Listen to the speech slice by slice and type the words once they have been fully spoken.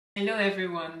Hello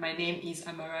everyone, my name is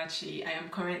Amarachi. I am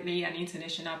currently an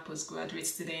international postgraduate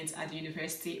student at the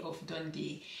University of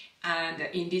Dundee, and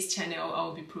in this channel I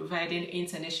will be providing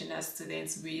international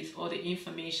students with all the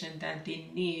information that they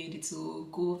need to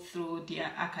go through their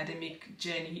academic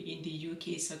journey in the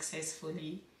UK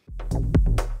successfully.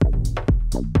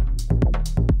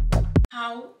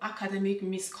 How academic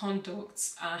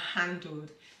misconducts are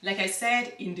handled. Like I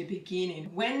said in the beginning,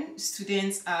 when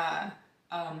students are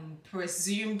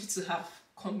presumed to have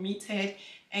committed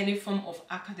any form of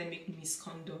academic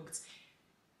misconduct,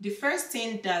 the first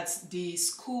thing that the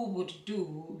school would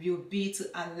do will be to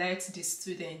alert the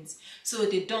students, so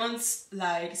they don't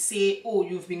like say, oh,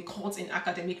 you've been caught in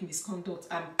academic misconduct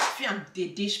and they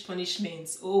dish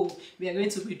punishments. Oh, we are going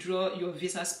to withdraw your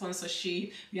visa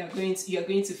sponsorship, you are going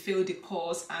to fail the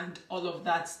course and all of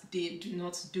that. They do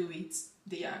not do it.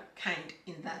 They are kind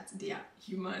in that they are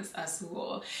humans as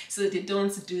well, so they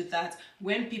don't do that.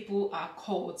 When people are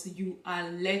caught, you are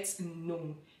let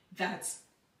know that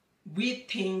we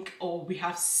think or we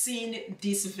have seen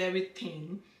this very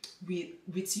thing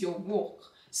with your work,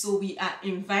 so we are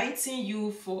inviting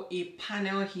you for a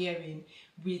panel hearing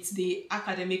with the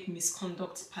academic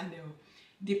misconduct panel.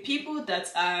 The people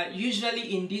that are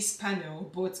usually in this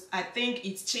panel, but I think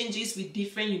it changes with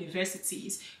different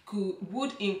universities,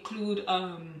 would include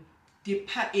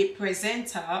a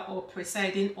presenter or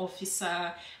presiding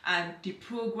officer and the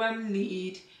program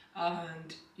lead,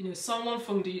 and someone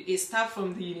from a staff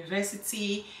from the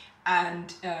university,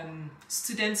 and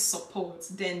student support,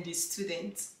 then the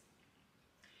students.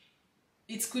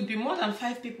 It could be more than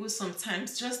 5 people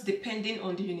sometimes, just depending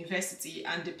on the university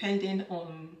and depending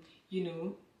on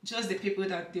just the people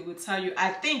that they will tell you. I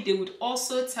think they would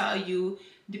also tell you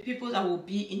the people that will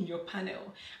be in your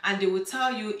panel, and they will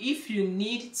tell you if you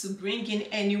need to bring in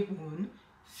anyone,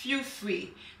 feel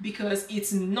free, because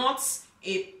it's not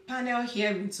a panel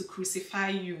hearing to crucify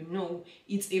you. No,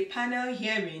 it's a panel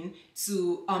hearing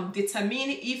to determine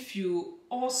if you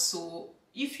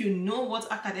know what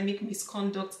academic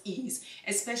misconduct is,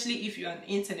 especially if you're an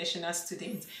international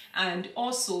student, and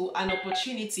also an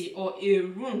opportunity or a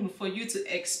room for you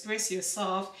to express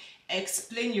yourself,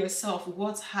 explain yourself,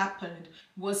 what happened.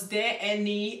 Was there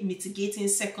any mitigating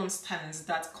circumstance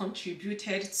that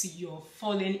contributed to your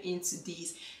falling into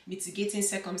this? Mitigating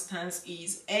circumstance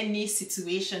is any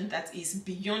situation that is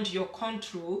beyond your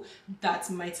control that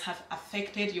might have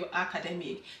affected your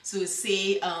academic. So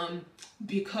say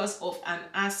because of an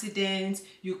accident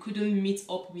you couldn't meet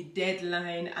up with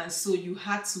deadline, and so you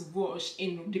had to rush.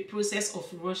 In the process of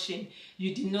rushing,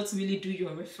 you did not really do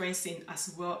your referencing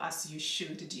as well as you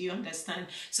should. Do you understand?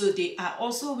 So they are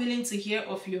also willing to hear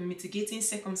of your mitigating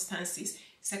circumstances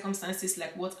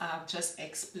like what I have just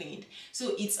explained.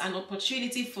 So it's an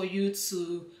opportunity for you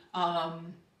to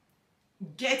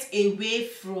get away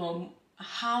from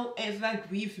however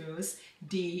grievous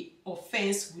the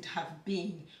offense would have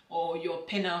been or your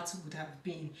penalty would have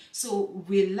been. So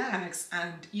relax,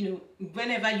 and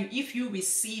if you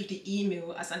receive the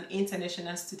email as an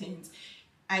international student,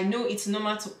 I know it's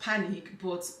normal to panic,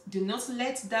 but do not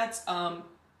let that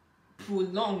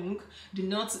prolong. Do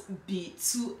not be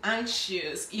too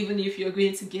anxious, even if you're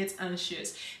going to get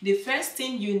anxious. The first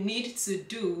thing you need to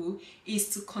do is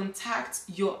to contact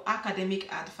your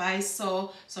academic advisor.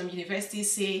 Some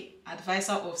universities say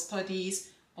advisor of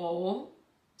studies or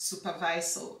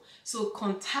supervisor. So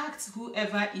contact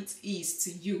whoever it is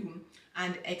to you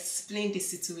and explain the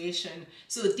situation.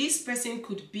 So this person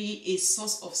could be a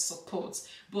source of support.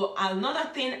 But another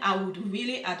thing I would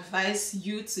really advise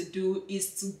you to do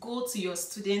is to go to your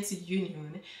student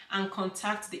union and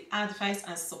contact the advice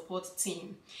and support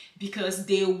team, because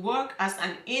they work as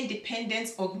an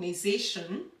independent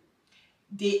organization.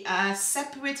 They are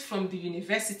separate from the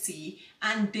university,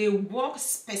 and they work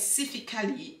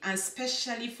specifically and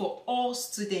specially for all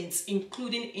students,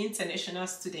 including international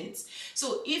students.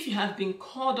 So if you have been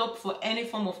called up for any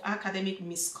form of academic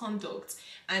misconduct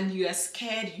and you are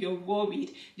scared, you're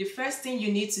worried, the first thing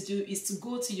you need to do is to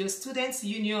go to your students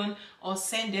union or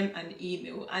send them an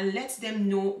email and let them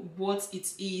know what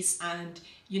it is and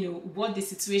what the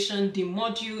situation, the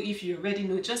module, if you already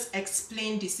know, just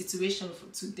explain the situation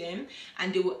to them,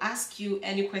 and they will ask you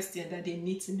any question that they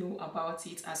need to know about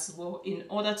it as well, in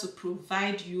order to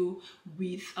provide you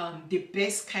with the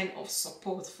best kind of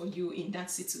support for you in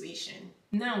that situation.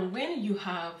 Now, when you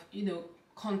have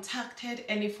contacted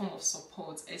any form of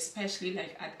support, especially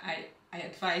like I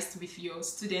advised with your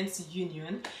students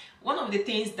union, one of the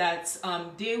things that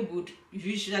they would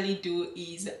usually do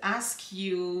is ask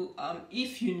you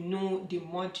if you know the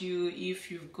module,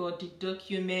 if you've got the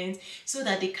document, so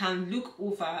that they can look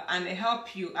over and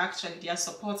help you. Actually, they are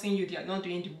supporting you, they are not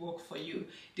doing the work for you.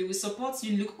 They will support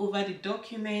you, look over the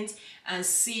document and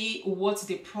see what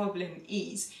the problem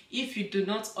is. If you do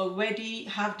not already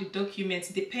have the documents,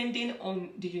 depending on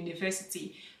the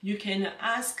university, you can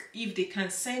ask if they can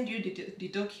send you the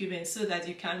document so that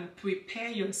you can prepare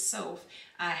yourself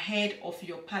ahead of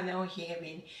your panel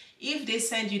hearing. If they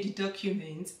send you the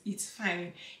document, it's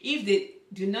fine. If they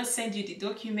do not send you the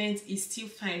document, it's still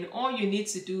fine. All you need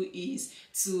to do is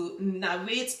to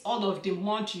narrate all of the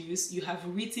modules you have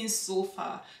written so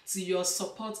far to your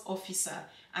support officer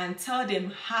and tell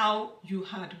them how you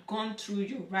had gone through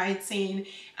your writing,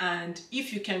 and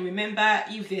if you can remember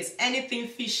if there's anything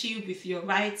fishy with your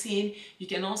writing, you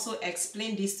can also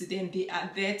explain this to them. They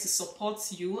are there to support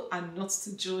you and not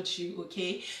to judge you,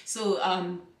 okay? So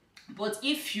but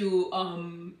if you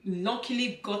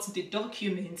luckily got the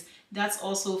document, that's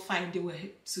also fine. They will,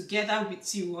 together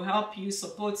with you, will help you,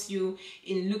 support you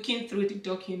in looking through the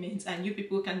documents, and you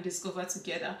people can discover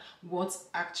together what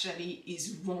actually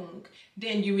is wrong.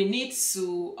 Then you will need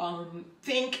to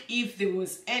think if there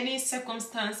was any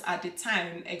circumstance at the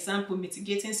time, example,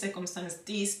 mitigating circumstance.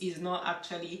 This is not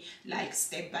actually like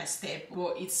step by step,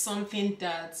 but it's something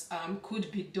that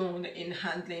could be done in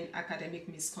handling academic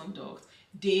misconduct.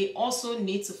 They also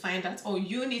need to find out, or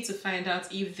you need to find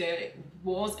out, if there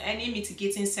was any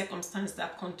mitigating circumstance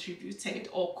that contributed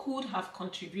or could have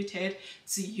contributed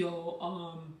to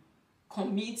your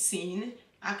committing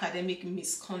academic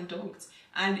misconduct.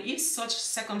 And if such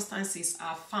circumstances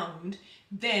are found,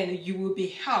 then you will be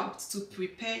helped to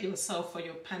prepare yourself for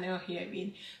your panel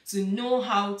hearing, to know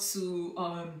how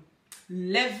to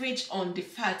leverage on the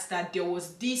fact that there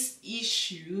was this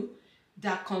issue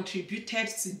that contributed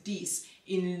to this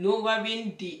in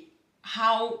lowering the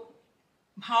how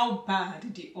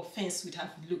bad the offense would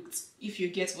have looked, if you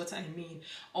get what I mean.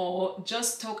 Or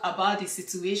just talk about the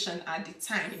situation at the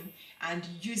time and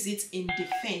use it in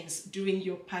defense during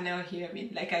your panel hearing.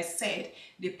 Like I said,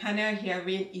 the panel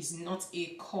hearing is not a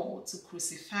call to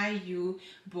crucify you,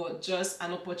 but just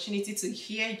an opportunity to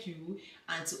hear you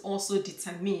and to also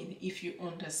determine if you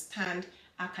understand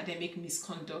academic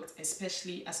misconduct,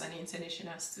 especially as an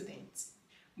international student.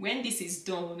 When this is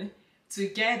done,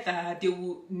 together they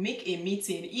will make a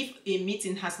meeting, if a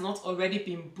meeting has not already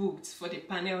been booked for the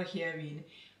panel hearing.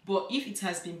 But if it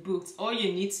has been booked, all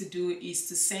you need to do is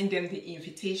to send them the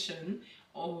invitation,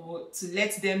 or to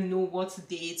let them know what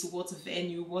date, what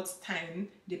venue, what time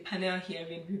the panel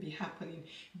hearing will be happening.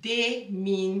 They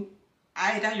mean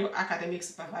either your academic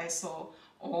supervisor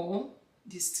or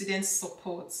the student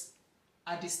support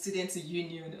at the student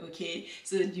union, okay?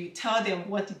 So you tell them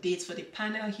what the date for the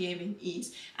panel hearing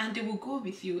is, and they will go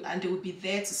with you and they will be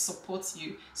there to support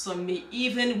you. So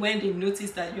even when they notice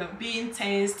that you are being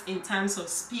tensed in terms of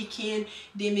speaking,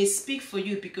 they may speak for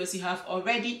you because you have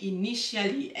already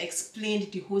initially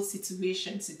explained the whole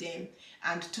situation to them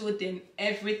and told them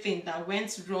everything that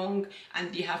went wrong,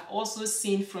 and they have also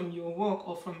seen from your work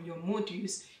or from your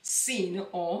modules, seen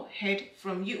or heard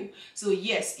from you. So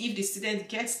yes, if the student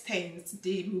gets tensed,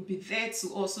 they will be there to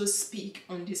also speak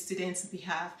on the student's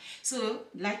behalf. So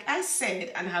like I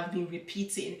said and have been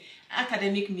repeating,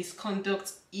 academic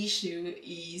misconduct issue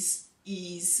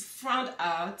is frowned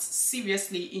out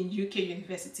seriously in UK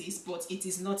universities, but it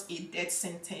is not a death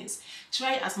sentence.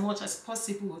 Try as much as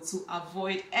possible to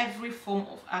avoid every form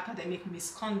of academic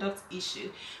misconduct issue.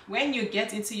 When you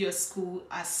get into your school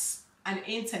as an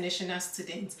international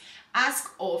student,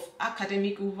 ask of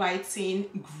academic writing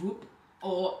group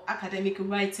or academic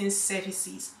writing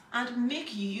services and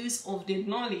make use of the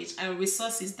knowledge and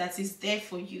resources that is there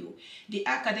for you. The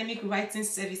academic writing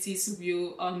services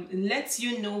will let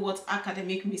you know what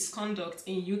academic misconduct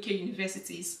in UK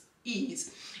universities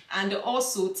is, and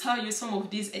also tell you some of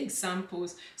these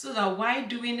examples, so that while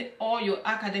doing all your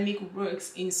academic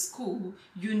works in school,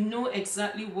 you know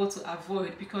exactly what to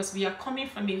avoid, because we are coming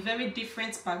from a very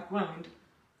different background,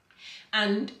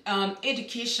 and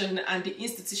education and the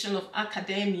institution of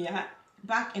academia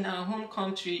back in our home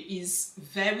country is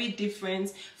very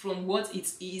different from what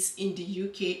it is in the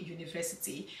UK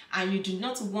university. And you do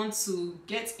not want to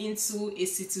get into a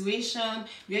situation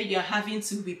where you're having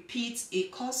to repeat a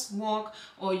coursework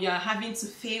or you're having to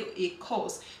fail a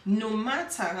course. No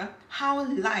matter how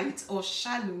light or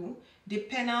shallow the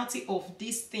penalty of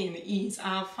this thing is,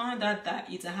 I have found out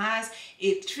that it has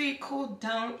a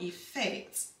trickle-down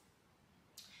effect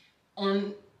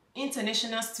on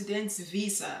international students'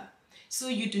 visa. So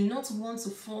you do not want to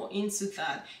fall into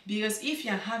that, because if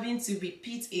you're having to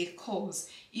repeat a course,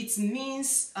 it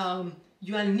means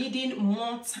you are needing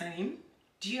more time.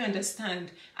 Do you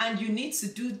understand? And you need to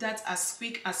do that as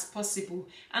quick as possible.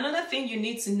 Another thing you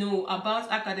need to know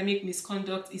about academic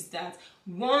misconduct is that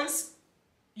once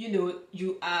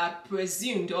you are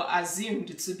presumed or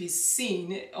assumed to be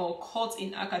seen or caught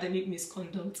in academic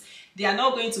misconduct, they are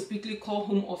not going to quickly call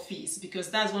home office,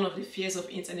 because that's one of the fears of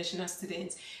international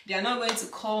students. They are not going to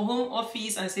call home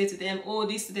office and say to them, oh,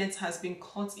 this student has been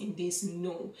caught in this.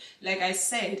 No. Like I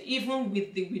said, even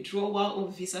with the withdrawal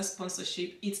of visa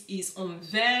sponsorship, it is on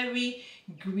very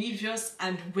grievous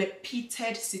and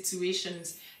repeated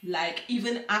situations. Like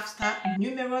even after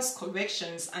numerous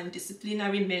corrections and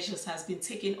disciplinary measures has been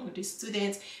taken on the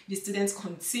student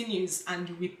continues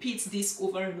and repeats this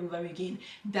over and over again.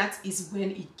 That is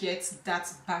when it gets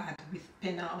that bad with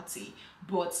penalty.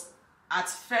 But at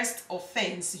first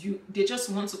offense, they just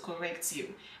want to correct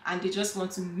you, and they just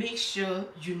want to make sure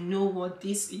you know what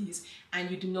this is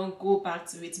and you do not go back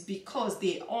to it, because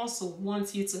they also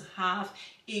want you to have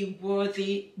a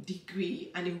worthy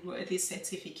degree and a worthy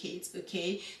certificate.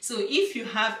 Okay, so if you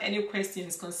have any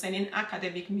questions concerning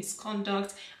academic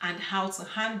misconduct and how to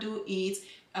handle it,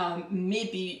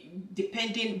 maybe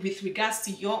depending with regards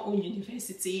to your own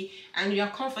university, and you are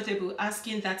comfortable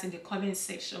asking that in the comment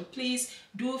section, please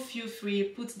do feel free,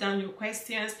 put down your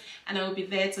questions and I will be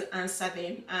there to answer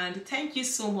them. And thank you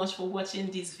so much for watching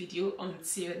this video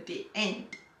until the end.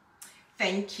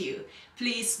 Thank you.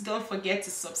 Please don't forget to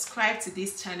subscribe to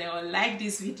this channel, like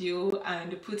this video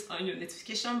and put on your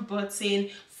notification button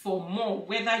for more,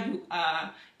 whether you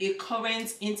are a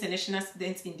current international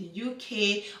student in the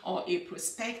UK or a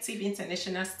prospective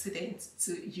international student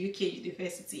to UK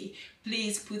university.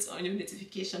 Please put on your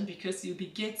notification, because you'll be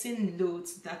getting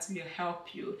loads that will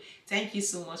help you. Thank you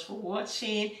so much for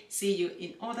watching. See you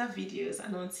in other videos,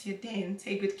 and until then,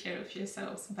 take good care of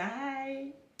yourselves.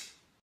 Bye.